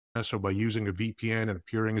So by using a VPN and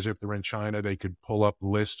appearing as if they're in China, they could pull up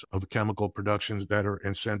lists of chemical productions that are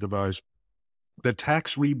incentivized. The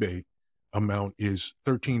tax rebate amount is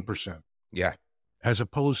 13%, Yeah. as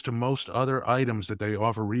opposed to most other items that they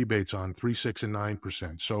offer rebates on 3, 6, and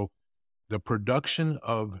 9%. So the production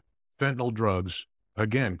of fentanyl drugs,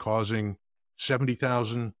 again, causing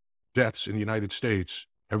 70,000 deaths in the United States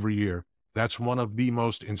every year, that's one of the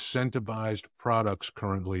most incentivized products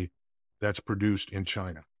currently that's produced in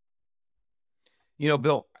China.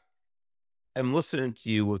 Bill, I'm listening to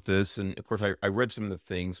you with this, and of course, I read some of the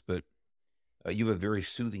things, but you have a very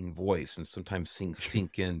soothing voice, and sometimes things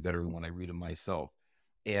sink in better than when I read them myself.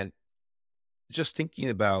 And just thinking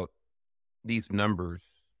about these numbers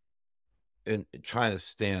and China's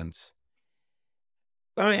stance,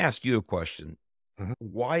 I'm going to ask you a question. Mhm.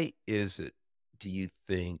 Why is it, do you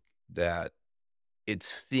think, that it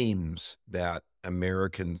seems that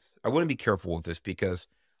Americans, I want to be careful with this because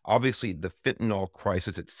obviously the fentanyl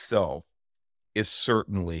crisis itself is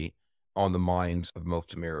certainly on the minds of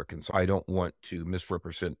most Americans. I don't want to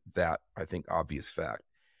misrepresent that, I think, obvious fact.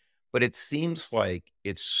 But it seems like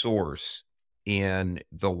its source and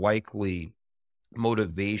the likely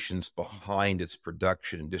motivations behind its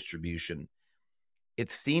production and distribution, it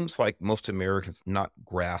seems like most Americans not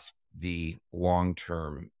grasp the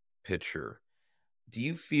long-term picture. Do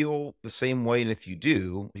you feel the same way? And if you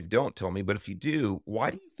do, if you don't, tell me, but if you do,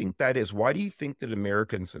 why do you think that is? Why do you think that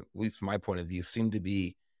Americans, at least from my point of view, seem to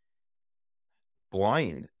be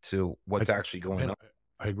blind to I what's th actually going man, on?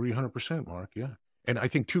 I agree 100%, Mark, yeah. And I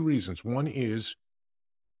think 2 reasons. One is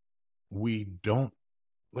we don't,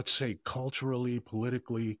 let's say, culturally,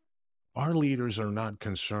 politically, our leaders are not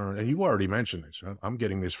concerned, and you already mentioned this, I'm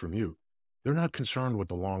getting this from you. They're not concerned with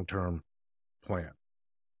the long-term plan,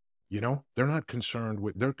 you know? They're concerned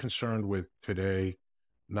with today,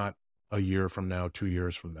 not a year from now, 2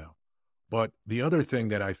 years from now. But the other thing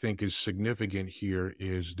that I think is significant here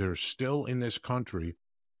is there's still in this country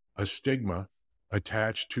a stigma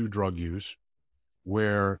attached to drug use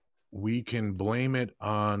where we can blame it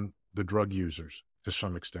on the drug users to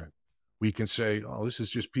some extent. We can say, "Oh, this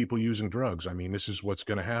is just people using drugs. I mean, this is what's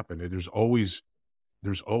going to happen." There's always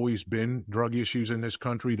been drug issues in this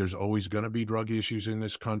country. There's always going to be drug issues in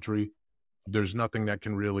this country. There's nothing that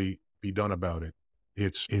can really be done about it.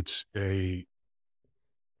 It's a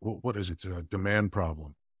what is it? It's a demand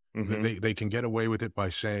problem. Mhm. They can get away with it by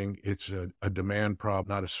saying it's a demand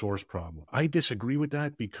problem, not a source problem. I disagree with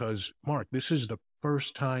that because, Mark, this is the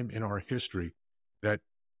first time in our history that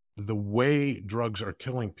the way drugs are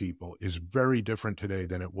killing people is very different today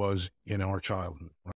than it was in our childhood.